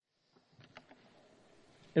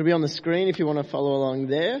It'll be on the screen if you want to follow along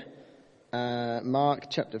there. Mark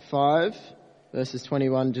chapter 5, verses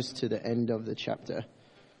 21 just to the end of the chapter.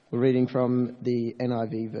 We're reading from the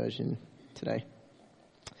NIV version today.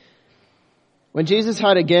 When Jesus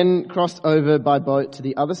had again crossed over by boat to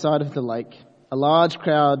the other side of the lake, a large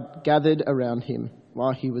crowd gathered around him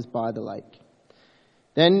while he was by the lake.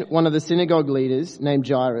 Then one of the synagogue leaders named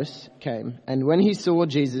Jairus came, and when he saw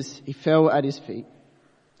Jesus, he fell at his feet.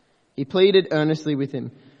 He pleaded earnestly with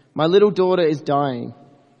him, "My little daughter is dying.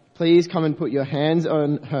 Please come and put your hands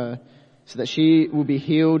on her so that she will be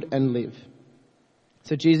healed and live."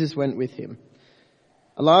 So Jesus went with him.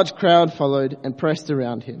 A large crowd followed and pressed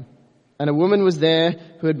around him. And a woman was there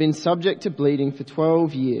who had been subject to bleeding for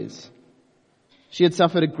 12 years. She had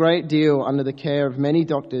suffered a great deal under the care of many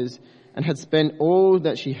doctors and had spent all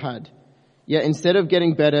that she had. Yet instead of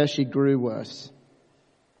getting better, she grew worse.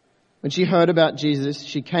 When she heard about Jesus,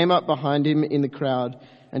 she came up behind him in the crowd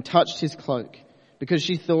and touched his cloak, because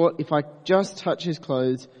she thought, "If I just touch his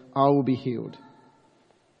clothes, I will be healed."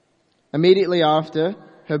 Immediately after,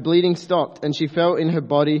 her bleeding stopped, and she felt in her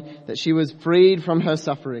body that she was freed from her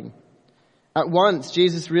suffering. At once,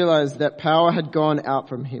 Jesus realized that power had gone out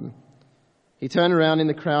from him. He turned around in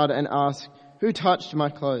the crowd and asked, "Who touched my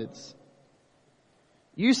clothes?"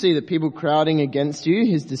 "You see the people crowding against you,"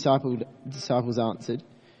 his disciples answered.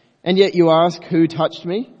 "And yet you ask, 'Who touched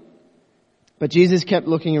me?'" But Jesus kept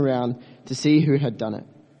looking around to see who had done it.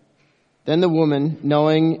 Then the woman,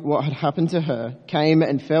 knowing what had happened to her, came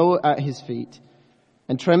and fell at his feet,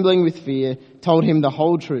 and trembling with fear, told him the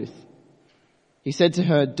whole truth. He said to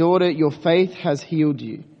her, "Daughter, your faith has healed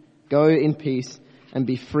you. Go in peace and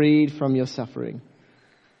be freed from your suffering."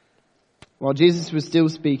 While Jesus was still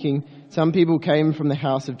speaking, some people came from the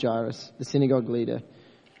house of Jairus, the synagogue leader.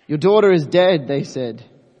 "Your daughter is dead," they said.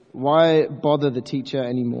 "Why bother the teacher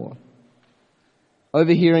anymore?"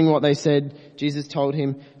 Overhearing what they said, Jesus told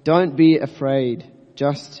him, "Don't be afraid,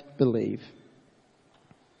 just believe."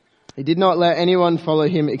 He did not let anyone follow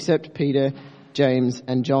him except Peter, James,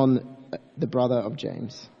 and John, the brother of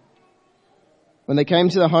James. When they came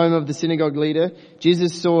to the home of the synagogue leader,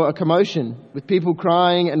 Jesus saw a commotion with people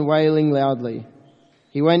crying and wailing loudly.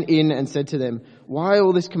 He went in and said to them, "Why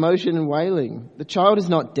all this commotion and wailing? The child is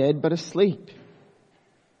not dead, but asleep."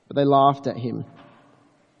 But they laughed at him.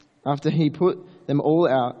 After he put them all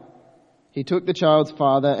out, he took the child's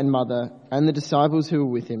father and mother and the disciples who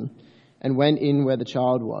were with him and went in where the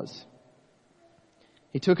child was.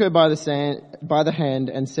 He took her by the hand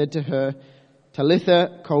and said to her,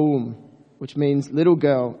 "Talitha koum," which means, "Little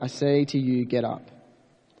girl, I say to you, get up."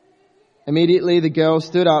 Immediately the girl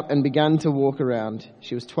stood up and began to walk around.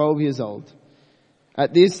 She was 12 years old.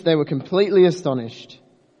 At this they were completely astonished.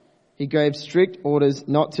 He gave strict orders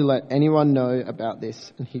not to let anyone know about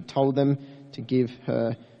this, and he told them to give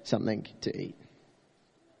her something to eat.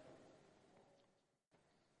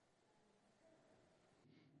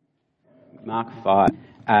 Mark 5.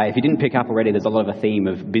 If you didn't pick up already, there's a lot of a theme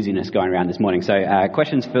of busyness going around this morning. So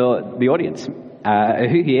questions for the audience.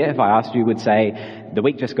 Who here, if I asked you, would say the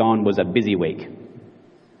week just gone was a busy week?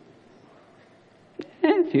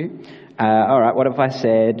 A few. All right, what if I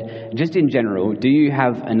said, just in general, do you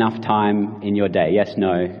have enough time in your day? Yes,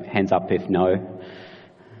 no, hands up if no.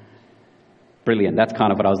 Brilliant, that's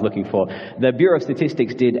kind of what I was looking for. The Bureau of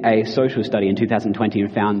Statistics did a social study in 2020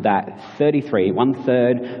 and found that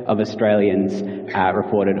one-third of Australians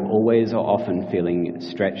reported always or often feeling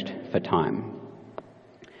stretched for time.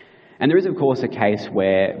 And there is, of course, a case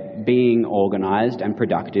where being organised and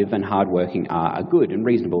productive and hardworking are a good and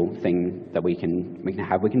reasonable thing that we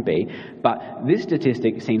can be. But this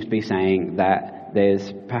statistic seems to be saying that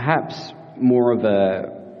there's perhaps more of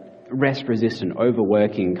a rest-resistant,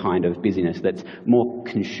 overworking kind of busyness that's more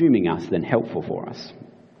consuming us than helpful for us.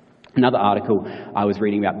 Another article I was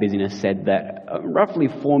reading about busyness said that roughly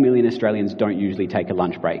 4 million Australians don't usually take a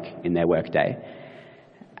lunch break in their workday.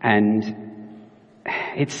 And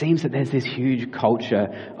it seems that there's this huge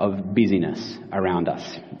culture of busyness around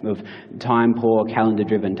us, of time-poor,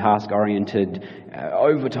 calendar-driven, task-oriented,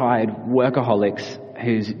 overtired workaholics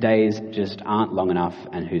whose days just aren't long enough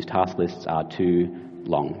and whose task lists are too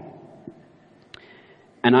long.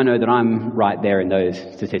 And I know that I'm right there in those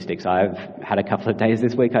statistics. I've had a couple of days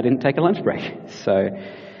this week I didn't take a lunch break. So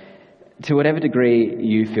to whatever degree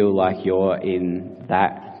you feel like you're in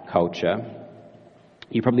that culture,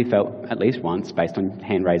 you probably felt at least once, based on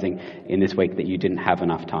hand raising, in this week that you didn't have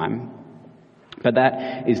enough time. But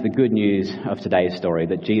that is the good news of today's story,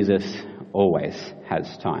 that Jesus always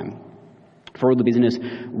has time. For all the business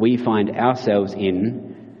we find ourselves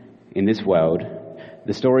in this world,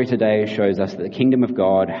 the story today shows us that the kingdom of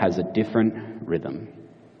God has a different rhythm.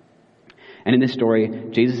 And in this story,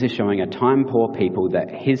 Jesus is showing a time-poor people that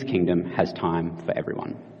his kingdom has time for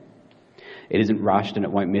everyone. It isn't rushed and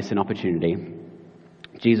it won't miss an opportunity.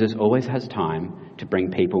 Jesus always has time to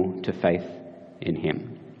bring people to faith in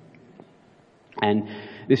him. And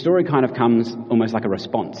this story kind of comes almost like a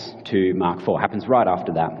response to Mark 4. It happens right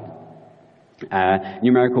after that.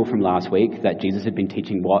 You may recall from last week that Jesus had been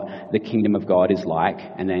teaching what the kingdom of God is like,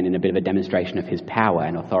 and then in a bit of a demonstration of his power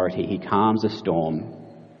and authority, he calms a storm.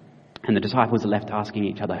 And the disciples are left asking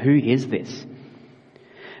each other, who is this?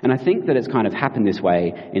 And I think that it's kind of happened this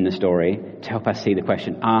way in the story to help us see the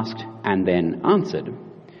question asked and then answered.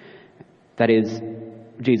 That is,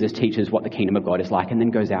 Jesus teaches what the kingdom of God is like and then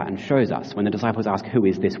goes out and shows us. When the disciples ask, who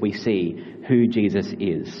is this? We see who Jesus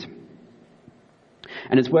is.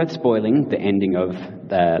 And it's worth spoiling the ending of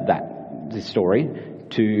this story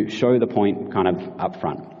to show the point kind of up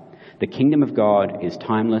front. The kingdom of God is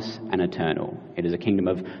timeless and eternal. It is a kingdom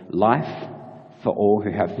of life for all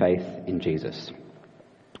who have faith in Jesus.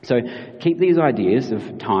 So keep these ideas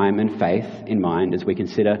of time and faith in mind as we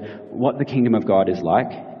consider what the kingdom of God is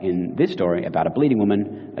like in this story about a bleeding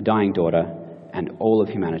woman, a dying daughter, and all of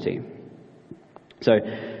humanity. So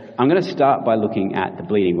I'm going to start by looking at the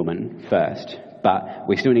bleeding woman first, but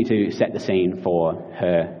we still need to set the scene for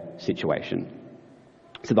her situation.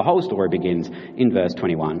 So the whole story begins in verse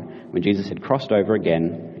 21, when Jesus had crossed over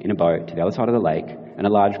again in a boat to the other side of the lake, and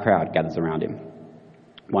a large crowd gathers around him.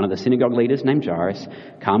 One of the synagogue leaders, named Jairus,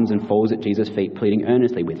 comes and falls at Jesus' feet, pleading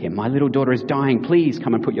earnestly with him, "My little daughter is dying. Please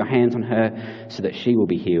come and put your hands on her so that she will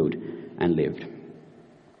be healed and live."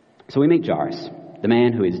 So we meet Jairus, the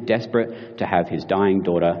man who is desperate to have his dying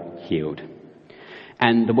daughter healed.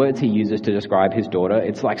 And the words he uses to describe his daughter,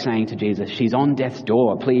 it's like saying to Jesus, she's on death's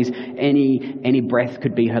door. Please, any breath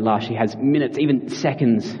could be her last. She has minutes, even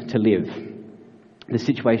seconds to live. The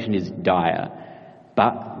situation is dire,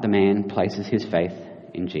 but the man places his faith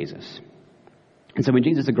in Jesus. And so when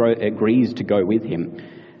Jesus agrees to go with him,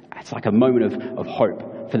 it's like a moment of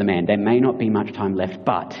hope for the man. There may not be much time left,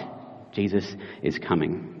 but Jesus is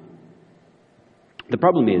coming. The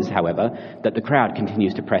problem is, however, that the crowd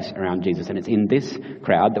continues to press around Jesus, and it's in this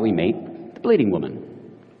crowd that we meet the bleeding woman.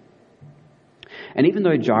 And even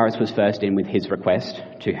though Jairus was first in with his request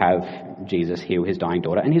to have Jesus heal his dying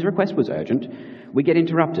daughter, and his request was urgent, we get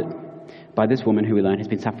interrupted by this woman who we learn has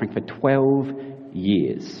been suffering for 12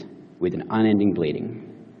 years with an unending bleeding.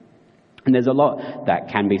 And there's a lot that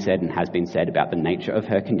can be said and has been said about the nature of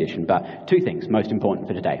her condition, but two things most important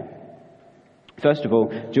for today. First of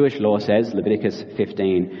all, Jewish law says, Leviticus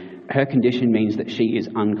 15, her condition means that she is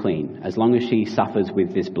unclean. As long as she suffers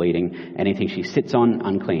with this bleeding, anything she sits on,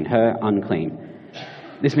 unclean. Her, unclean.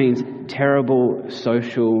 This means terrible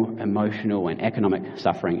social, emotional, and economic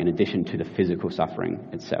suffering in addition to the physical suffering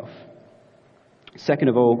itself. Second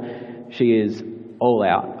of all, she is all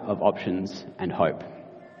out of options and hope.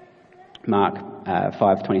 Mark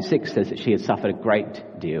 5:26 says that she has suffered a great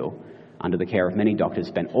deal under the care of many doctors,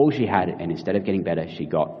 spent all she had, and instead of getting better, she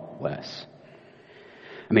got worse.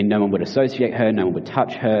 I mean, no one would associate her, no one would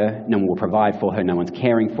touch her, no one will provide for her, no one's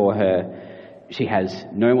caring for her. She has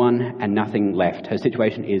no one and nothing left. Her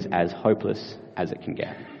situation is as hopeless as it can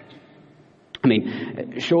get. I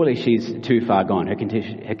mean, surely she's too far gone. Her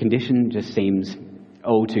condition just seems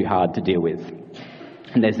all too hard to deal with.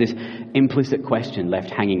 And there's this implicit question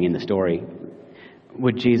left hanging in the story.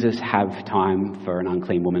 Would Jesus have time for an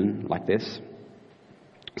unclean woman like this?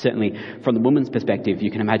 Certainly, from the woman's perspective, you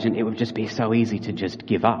can imagine it would just be so easy to just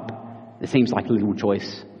give up. There seems like little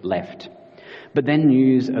choice left. But then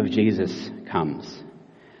news of Jesus comes.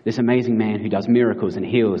 This amazing man who does miracles and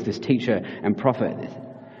heals, this teacher and prophet.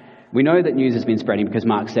 We know that news has been spreading because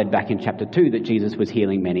Mark said back in chapter 2 that Jesus was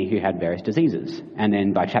healing many who had various diseases. And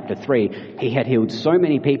then by chapter 3, he had healed so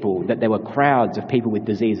many people that there were crowds of people with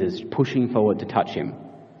diseases pushing forward to touch him.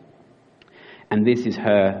 And this is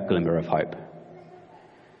her glimmer of hope.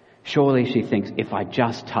 Surely she thinks, if I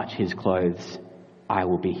just touch his clothes, I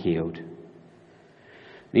will be healed.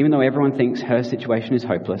 And even though everyone thinks her situation is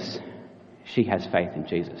hopeless, she has faith in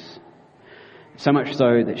Jesus. So much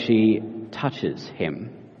so that she touches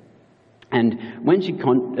him. And when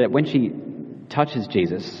she touches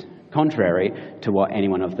Jesus, contrary to what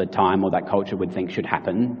anyone of the time or that culture would think should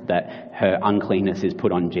happen, that her uncleanness is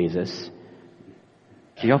put on Jesus,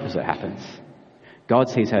 the opposite happens. God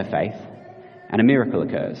sees her faith and a miracle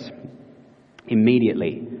occurs.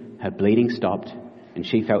 Immediately, her bleeding stopped and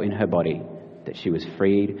she felt in her body that she was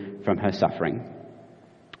freed from her suffering.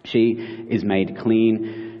 She is made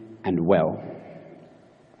clean and well.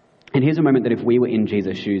 And here's a moment that if we were in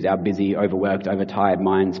Jesus' shoes, our busy, overworked, overtired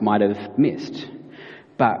minds might have missed.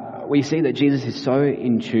 But we see that Jesus is so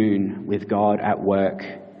in tune with God at work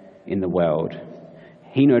in the world.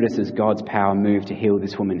 He notices God's power move to heal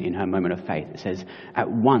this woman in her moment of faith. It says, at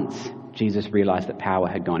once Jesus realized that power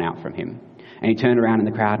had gone out from him. And he turned around in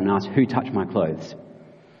the crowd and asked, who touched my clothes?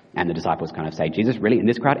 And the disciples kind of say, Jesus, really? In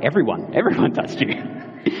this crowd? Everyone touched you.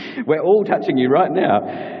 We're all touching you right now.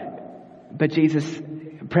 But Jesus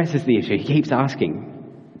presses the issue. He keeps asking.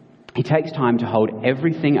 He takes time to hold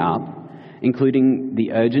everything up, including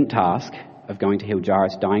the urgent task of going to heal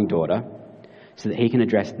Jairus' dying daughter, so that he can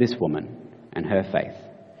address this woman and her faith.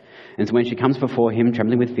 And so when she comes before him,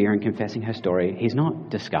 trembling with fear and confessing her story, he's not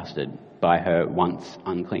disgusted by her once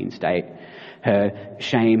unclean state, her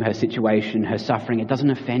shame, her situation, her suffering. It doesn't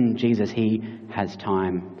offend Jesus. He has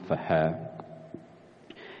time for her.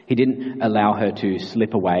 He didn't allow her to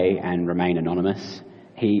slip away and remain anonymous.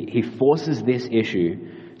 He forces this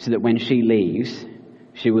issue so that when she leaves,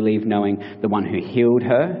 she will leave knowing the one who healed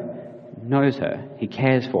her knows her. He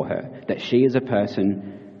cares for her, that she is a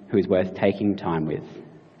person who is worth taking time with.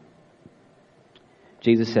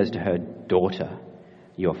 Jesus says to her, daughter,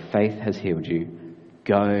 your faith has healed you.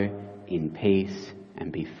 Go in peace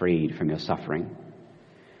and be freed from your suffering.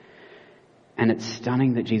 And it's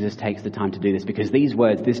stunning that Jesus takes the time to do this, because these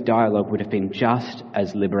words, this dialogue would have been just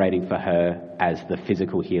as liberating for her as the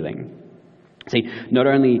physical healing. See, not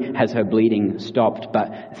only has her bleeding stopped,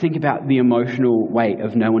 but think about the emotional weight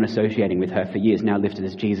of no one associating with her for years now lifted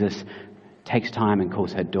as Jesus takes time and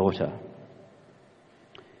calls her daughter.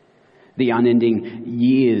 The unending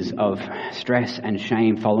years of stress and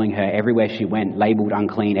shame following her everywhere she went, labelled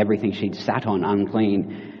unclean, everything she'd sat on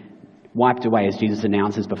unclean, wiped away as Jesus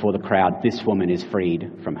announces before the crowd, this woman is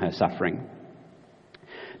freed from her suffering.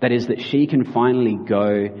 That is, that she can finally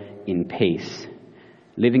go in peace,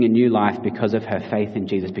 living a new life because of her faith in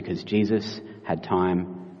Jesus, because Jesus had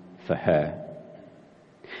time for her.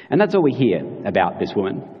 And that's all we hear about this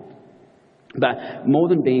woman. But more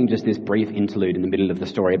than being just this brief interlude in the middle of the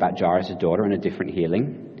story about Jairus' daughter and a different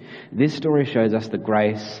healing, this story shows us the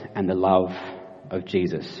grace and the love of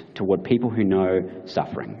Jesus toward people who know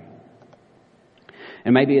suffering.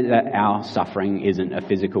 And maybe that our suffering isn't a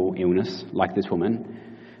physical illness like this woman.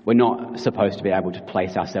 We're not supposed to be able to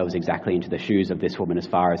place ourselves exactly into the shoes of this woman as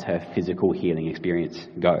far as her physical healing experience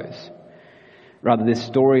goes. Rather, this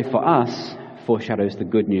story for us foreshadows the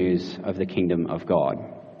good news of the kingdom of God.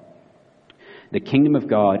 The kingdom of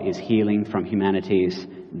God is healing from humanity's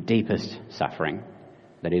deepest suffering,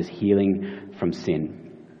 that is, healing from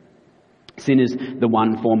sin. Sin is the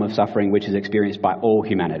one form of suffering which is experienced by all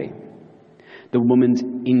humanity. The woman's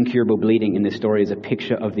incurable bleeding in this story is a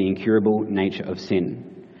picture of the incurable nature of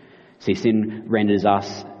sin. See, sin renders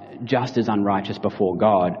us just as unrighteous before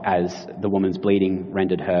God as the woman's bleeding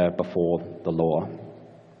rendered her before the law.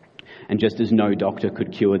 And just as no doctor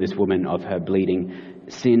could cure this woman of her bleeding,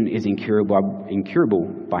 sin is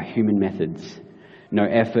incurable by human methods. No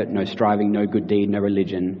effort, no striving, no good deed, no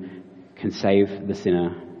religion can save the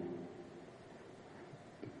sinner.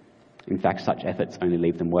 In fact, such efforts only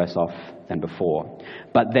leave them worse off than before.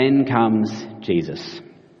 But then comes Jesus.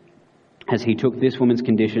 As he took this woman's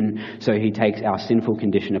condition, so he takes our sinful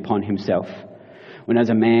condition upon himself. When as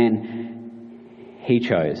a man, he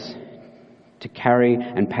chose to carry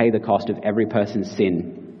and pay the cost of every person's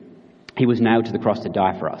sin. He was nailed to the cross to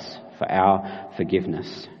die for us, for our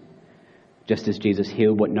forgiveness. Just as Jesus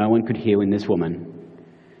healed what no one could heal in this woman,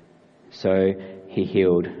 so he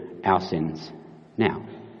healed our sins now.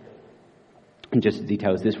 And just as he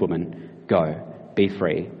tells this woman, go, be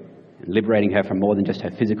free, liberating her from more than just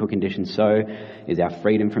her physical condition, so is our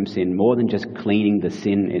freedom from sin, more than just cleaning the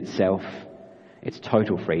sin itself. It's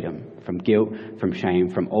total freedom from guilt, from shame,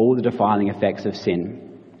 from all the defiling effects of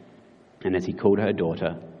sin. And as he called her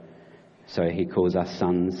daughter, so he calls us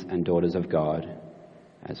sons and daughters of God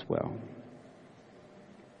as well.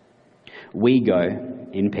 We go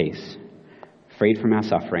in peace, freed from our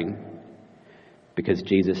suffering, because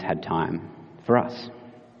Jesus had time for us.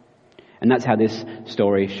 And that's how this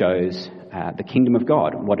story shows the kingdom of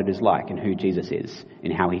God, what it is like and who Jesus is,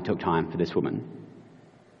 and how he took time for this woman.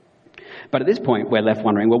 But at this point, we're left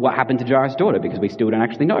wondering, well, what happened to Jairus' daughter? Because we still don't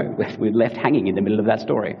actually know. We're left hanging in the middle of that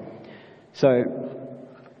story. So,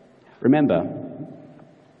 remember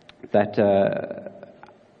that,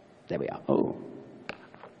 there we are. Oh,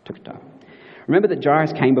 took a time. Remember that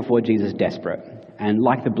Jairus came before Jesus desperate. And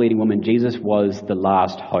like the bleeding woman, Jesus was the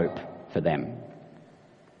last hope for them.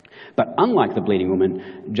 But unlike the bleeding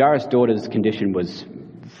woman, Jairus' daughter's condition was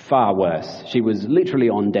far worse. She was literally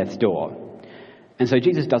on death's door. And so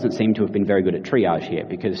Jesus doesn't seem to have been very good at triage here,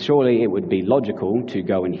 because surely it would be logical to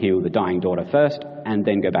go and heal the dying daughter first and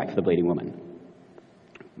then go back for the bleeding woman.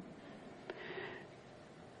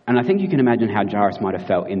 And I think you can imagine how Jairus might have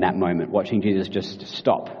felt in that moment, watching Jesus just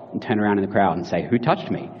stop and turn around in the crowd and say, "Who touched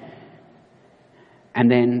me?" And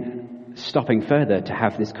then stopping further to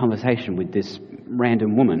have this conversation with this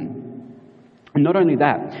random woman. And not only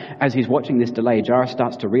that, as he's watching this delay, Jairus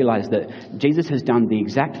starts to realize that Jesus has done the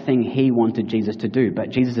exact thing he wanted Jesus to do, but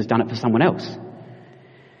Jesus has done it for someone else.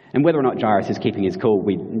 And whether or not Jairus is keeping his cool,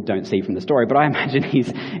 we don't see from the story, but I imagine he's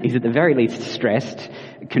at the very least stressed,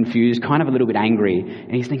 confused, kind of a little bit angry,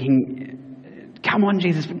 and he's thinking, "Come on,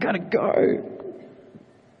 Jesus, we've got to go."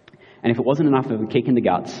 And if it wasn't enough of a kick in the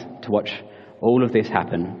guts to watch all of this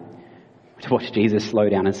happen, to watch Jesus slow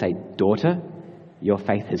down and say, "Daughter, your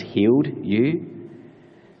faith has healed you,"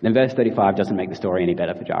 then verse 35 doesn't make the story any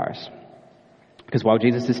better for Jairus. Because while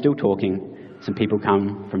Jesus is still talking, some people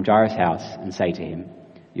come from Jairus' house and say to him,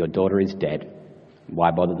 "Your daughter is dead.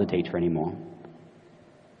 Why bother the teacher anymore?"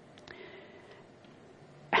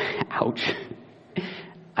 Ouch.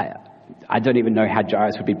 I don't even know how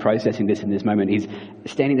Jairus would be processing this in this moment. He's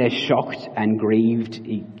standing there shocked and grieved.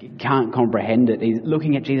 He can't comprehend it. He's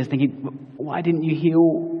looking at Jesus thinking, "Why didn't you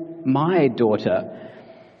heal my daughter?"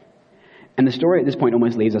 And the story at this point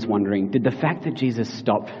almost leaves us wondering, did the fact that Jesus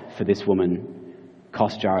stopped for this woman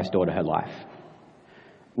cost Jairus' daughter her life?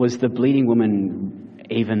 Was the bleeding woman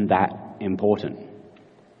even that important?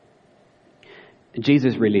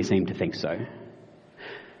 Jesus really seemed to think so.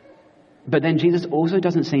 But then Jesus also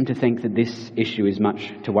doesn't seem to think that this issue is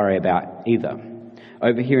much to worry about either.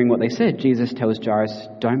 Overhearing what they said, Jesus tells Jairus,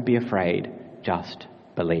 "Don't be afraid, just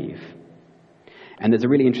believe." And there's a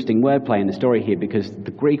really interesting wordplay in the story here, because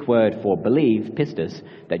the Greek word for believe, pistis,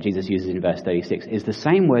 that Jesus uses in verse 36 is the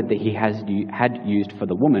same word that he had used for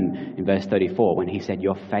the woman in verse 34 when he said,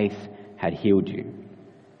 "Your faith had healed you."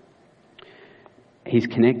 He's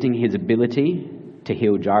connecting his ability to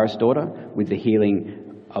heal Jairus' daughter with the healing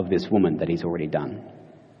of this woman that he's already done.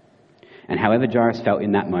 And however Jairus felt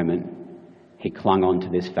in that moment, he clung on to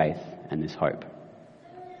this faith and this hope.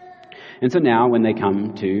 And so now when they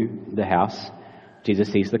come to the house, Jesus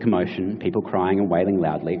sees the commotion, people crying and wailing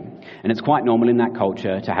loudly. And it's quite normal in that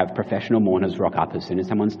culture to have professional mourners rock up as soon as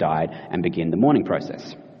someone's died and begin the mourning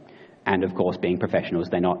process. And of course, being professionals,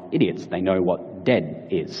 they're not idiots. They know what dead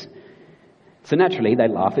is. So naturally, they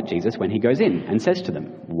laugh at Jesus when he goes in and says to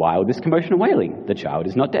them, "Why all this commotion and wailing? The child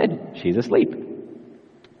is not dead. She's asleep."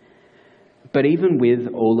 But even with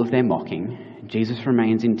all of their mocking, Jesus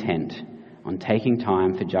remains intent on taking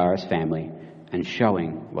time for Jairus' family and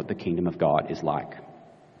showing what the kingdom of God is like.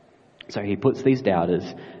 So he puts these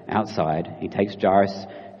doubters outside. He takes Jairus'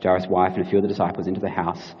 wife and a few of the disciples into the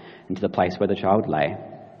house, into the place where the child lay.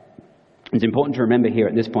 It's important to remember here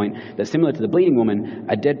at this point that similar to the bleeding woman,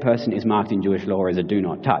 a dead person is marked in Jewish law as a do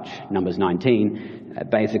not touch. Numbers 19,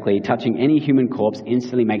 basically touching any human corpse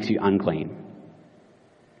instantly makes you unclean.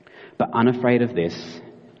 But unafraid of this,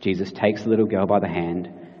 Jesus takes the little girl by the hand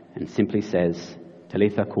and simply says,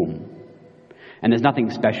 "Talitha kum." And there's nothing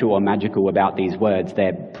special or magical about these words.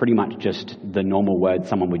 They're pretty much just the normal words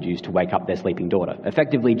someone would use to wake up their sleeping daughter.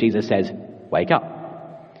 Effectively, Jesus says, "Wake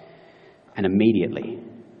up." And immediately,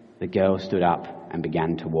 the girl stood up and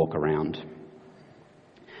began to walk around.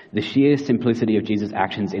 The sheer simplicity of Jesus'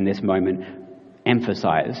 actions in this moment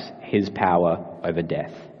emphasize his power over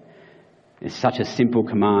death. It's such a simple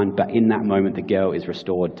command, but in that moment the girl is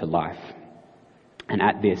restored to life. And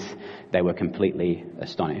at this, they were completely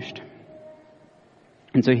astonished.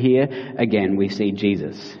 And so here, again, we see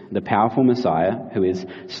Jesus, the powerful Messiah, who is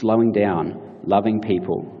slowing down, loving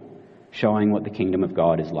people, showing what the kingdom of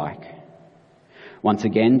God is like. Once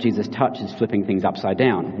again, Jesus' touch is flipping things upside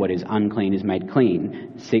down. What is unclean is made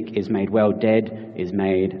clean. Sick is made well. Dead is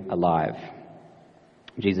made alive.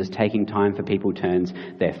 Jesus, taking time for people, turns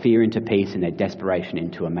their fear into peace and their desperation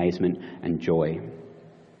into amazement and joy.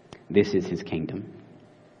 This is his kingdom.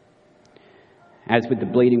 As with the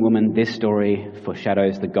bleeding woman, this story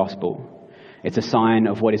foreshadows the gospel. It's a sign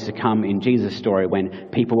of what is to come in Jesus' story when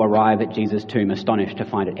people arrive at Jesus' tomb astonished to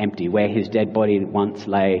find it empty. Where his dead body once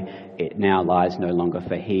lay, it now lies no longer,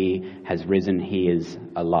 for he has risen, he is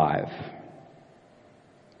alive.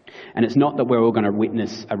 And it's not that we're all going to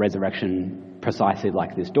witness a resurrection precisely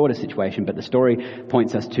like this daughter situation, but the story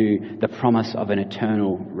points us to the promise of an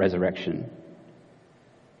eternal resurrection.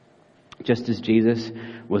 Just as Jesus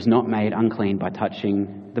was not made unclean by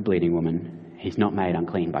touching the bleeding woman, he's not made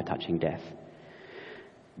unclean by touching death.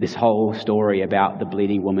 This whole story about the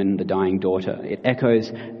bleeding woman, the dying daughter, it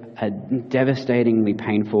echoes a devastatingly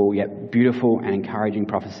painful yet beautiful and encouraging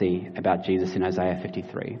prophecy about Jesus in Isaiah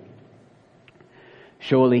 53.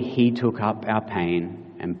 Surely he took up our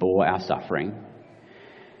pain and bore our suffering,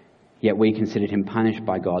 yet we considered him punished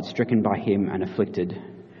by God, stricken by him and afflicted.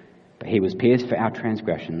 But he was pierced for our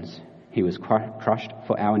transgressions. He was crushed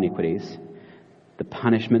for our iniquities. The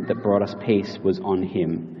punishment that brought us peace was on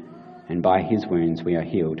him, and by his wounds we are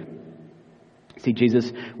healed. See,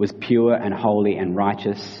 Jesus was pure and holy and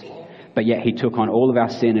righteous, but yet he took on all of our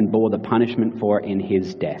sin and bore the punishment for it in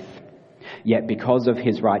his death. Yet because of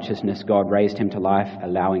his righteousness, God raised him to life,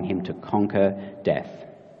 allowing him to conquer death.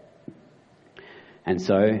 And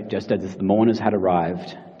so, just as the mourners had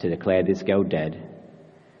arrived to declare this girl dead,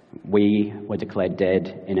 we were declared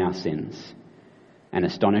dead in our sins. And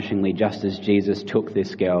astonishingly, just as Jesus took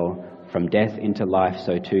this girl from death into life,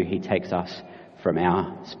 so too he takes us from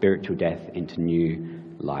our spiritual death into new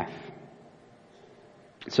life.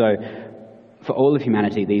 So, for all of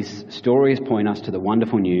humanity, these stories point us to the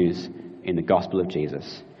wonderful news in the gospel of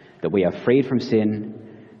Jesus, that we are freed from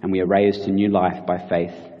sin and we are raised to new life by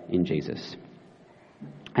faith in Jesus.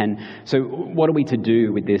 And so what are we to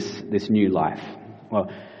do with this new life?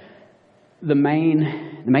 Well, the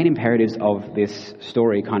main imperatives of this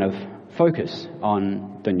story kind of focus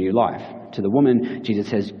on the new life. To the woman, Jesus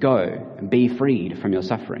says, go and be freed from your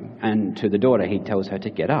suffering. And to the daughter, he tells her to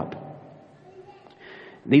get up.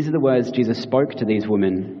 These are the words Jesus spoke to these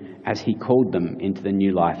women as he called them into the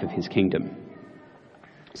new life of his kingdom.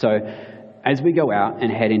 So as we go out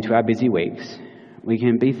and head into our busy weeks, we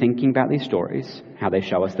can be thinking about these stories, how they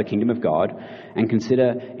show us the kingdom of God, and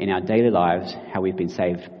consider in our daily lives how we've been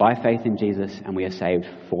saved by faith in Jesus and we are saved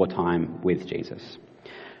for time with Jesus.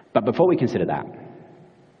 But before we consider that,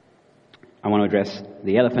 I want to address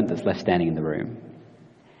the elephant that's left standing in the room.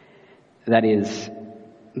 That is,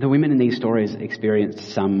 the women in these stories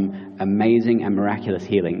experienced some amazing and miraculous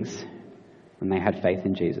healings when they had faith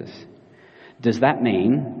in Jesus. Does that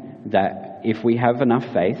mean that if we have enough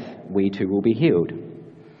faith, we too will be healed?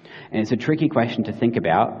 And it's a tricky question to think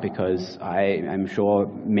about, because I am sure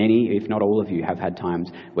many, if not all of you, have had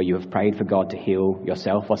times where you have prayed for God to heal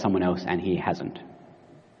yourself or someone else and he hasn't.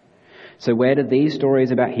 So where do these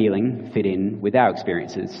stories about healing fit in with our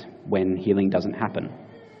experiences when healing doesn't happen?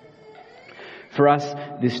 For us,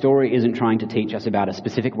 this story isn't trying to teach us about a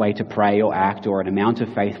specific way to pray or act or an amount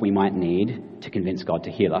of faith we might need to convince God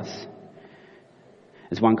to heal us.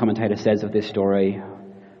 As one commentator says of this story,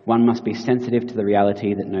 one must be sensitive to the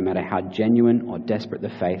reality that no matter how genuine or desperate the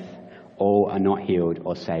faith, all are not healed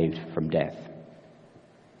or saved from death.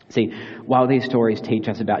 See, while these stories teach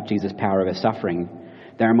us about Jesus' power over suffering,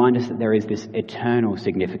 they remind us that there is this eternal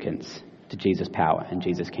significance to Jesus' power and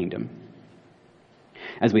Jesus' kingdom.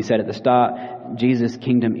 As we said at the start, Jesus'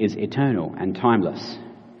 kingdom is eternal and timeless.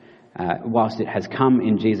 Whilst it has come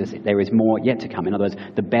in Jesus, there is more yet to come. In other words,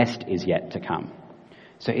 the best is yet to come.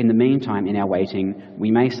 So in the meantime, in our waiting,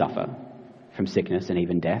 we may suffer from sickness and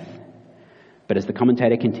even death. But as the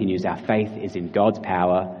commentator continues, our faith is in God's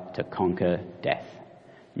power to conquer death,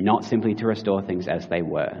 not simply to restore things as they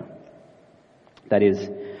were. That is,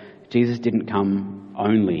 Jesus didn't come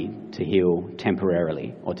only to heal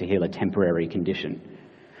temporarily or to heal a temporary condition.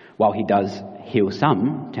 While he does heal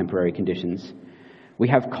some temporary conditions, we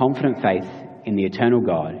have confident faith in the eternal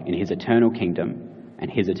God, in his eternal kingdom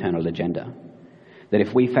and his eternal agenda. That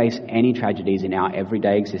if we face any tragedies in our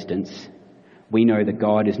everyday existence, we know that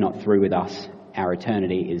God is not through with us. Our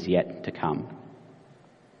eternity is yet to come.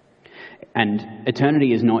 And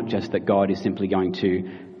eternity is not just that God is simply going to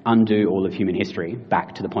undo all of human history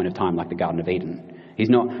back to the point of time like the Garden of Eden. He's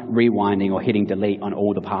not rewinding or hitting delete on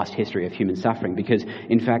all the past history of human suffering, because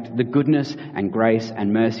in fact the goodness and grace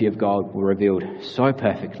and mercy of God were revealed so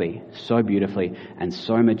perfectly, so beautifully and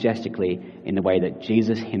so majestically in the way that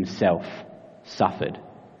Jesus himself suffered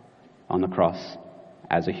on the cross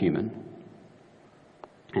as a human.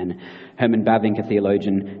 And Herman Bavinck, a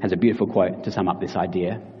theologian, has a beautiful quote to sum up this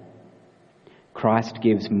idea. Christ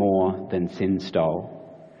gives more than sin stole.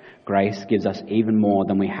 Grace gives us even more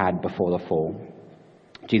than we had before the fall.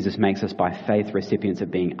 Jesus makes us by faith recipients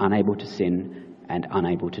of being unable to sin and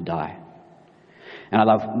unable to die. And I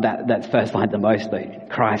love that first line the most,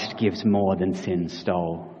 that Christ gives more than sin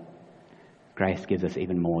stole. Grace gives us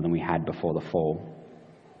even more than we had before the fall.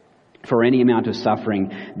 For any amount of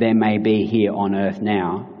suffering there may be here on earth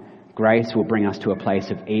now, grace will bring us to a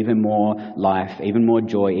place of even more life, even more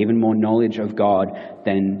joy, even more knowledge of God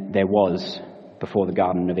than there was before the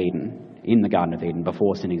Garden of Eden, in the Garden of Eden,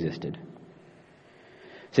 before sin existed.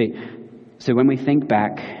 See, so when we think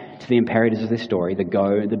back to the imperatives of this story, the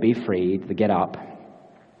go, the be freed, the get up,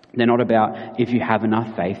 they're not about if you have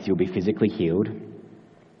enough faith, you'll be physically healed.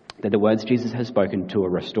 They're the words Jesus has spoken to a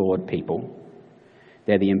restored people.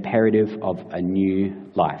 They're the imperative of a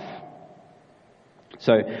new life.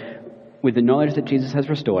 So, with the knowledge that Jesus has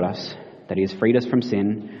restored us, that he has freed us from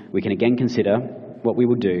sin, we can again consider what we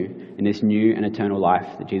will do in this new and eternal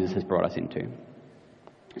life that Jesus has brought us into.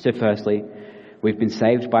 So firstly, we've been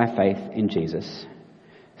saved by faith in Jesus.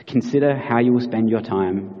 Consider how you will spend your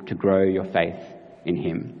time to grow your faith in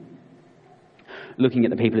him. Looking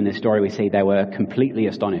at the people in this story, we see they were completely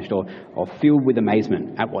astonished or filled with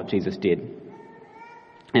amazement at what Jesus did.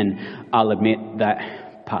 And I'll admit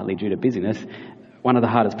that, partly due to busyness, one of the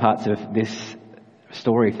hardest parts of this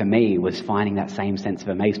story for me was finding that same sense of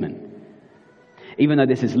amazement. Even though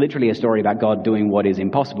this is literally a story about God doing what is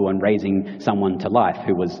impossible and raising someone to life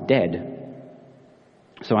who was dead.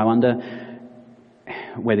 So I wonder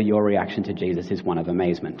whether your reaction to Jesus is one of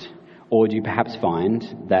amazement. Or do you perhaps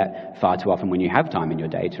find that far too often when you have time in your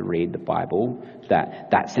day to read the Bible,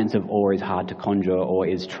 that sense of awe is hard to conjure or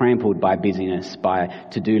is trampled by busyness, by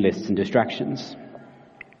to-do lists and distractions?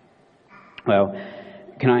 Well,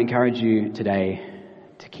 can I encourage you today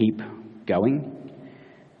to keep going?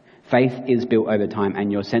 Faith is built over time,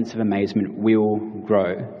 and your sense of amazement will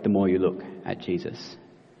grow the more you look at Jesus.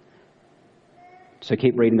 So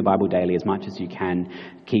keep reading the Bible daily as much as you can.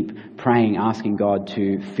 Keep praying, asking God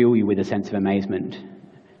to fill you with a sense of amazement,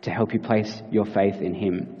 to help you place your faith in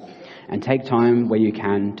him. And take time where you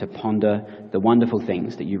can to ponder the wonderful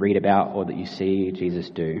things that you read about or that you see Jesus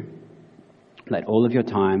do. Let all of your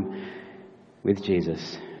time with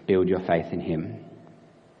Jesus build your faith in him.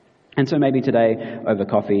 And so maybe today, over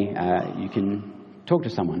coffee, you can talk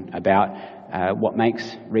to someone about what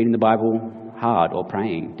makes reading the Bible hard or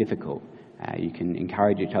praying difficult. You can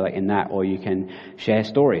encourage each other in that, or you can share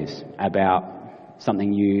stories about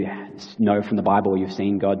something you know from the Bible or you've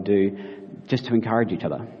seen God do, just to encourage each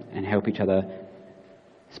other and help each other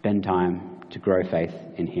spend time to grow faith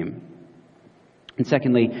in him. And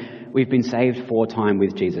secondly, we've been saved for time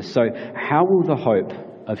with Jesus. So how will the hope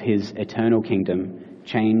of his eternal kingdom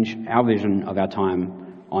change our vision of our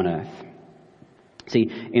time on earth? See,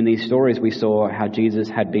 in these stories we saw how Jesus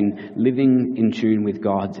had been living in tune with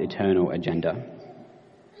God's eternal agenda.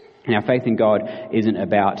 And our faith in God isn't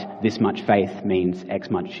about this much faith means X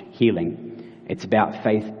much healing. It's about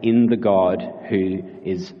faith in the God who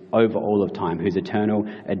is over all of time, whose eternal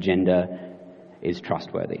agenda is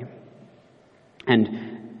trustworthy.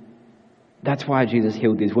 And that's why Jesus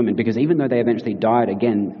healed these women, because even though they eventually died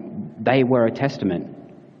again, they were a testament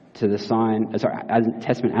to the sign, a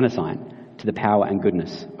testament and a sign to the power and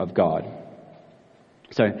goodness of God.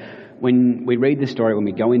 So when we read this story, when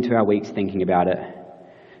we go into our weeks thinking about it,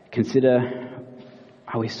 consider,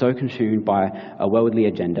 are we so consumed by a worldly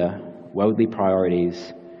agenda, worldly priorities,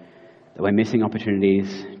 that we're missing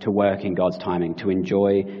opportunities to work in God's timing, to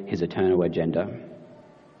enjoy his eternal agenda?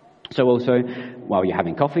 So also, while you're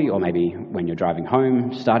having coffee, or maybe when you're driving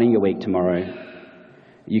home, starting your week tomorrow,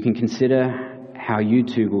 you can consider how you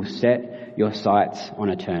too will set your sights on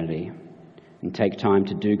eternity and take time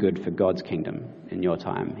to do good for God's kingdom in your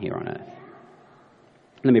time here on earth.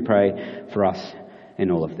 Let me pray for us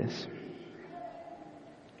in all of this.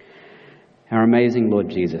 Our amazing Lord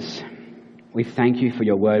Jesus, we thank you for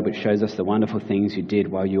your word, which shows us the wonderful things you did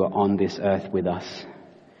while you were on this earth with us.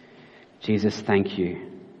 Jesus, thank you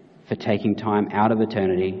for taking time out of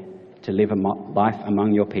eternity to live a life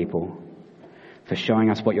among your people, for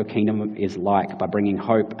showing us what your kingdom is like by bringing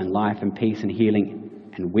hope and life and peace and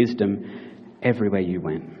healing and wisdom everywhere you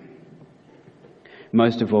went.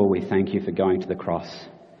 Most of all, we thank you for going to the cross,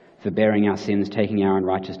 for bearing our sins, taking our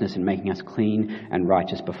unrighteousness and making us clean and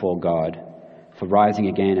righteous before God, for rising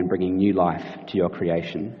again and bringing new life to your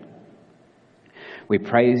creation. We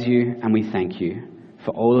praise you and we thank you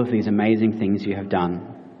for all of these amazing things you have done.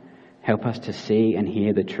 Help us to see and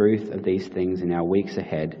hear the truth of these things in our weeks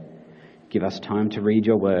ahead. Give us time to read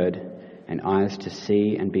your word and eyes to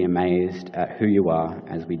see and be amazed at who you are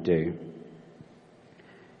as we do.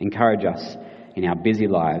 Encourage us in our busy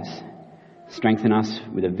lives. Strengthen us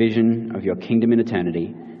with a vision of your kingdom in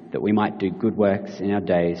eternity, that we might do good works in our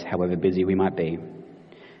days, however busy we might be.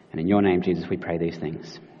 And in your name, Jesus, we pray these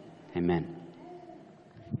things. Amen.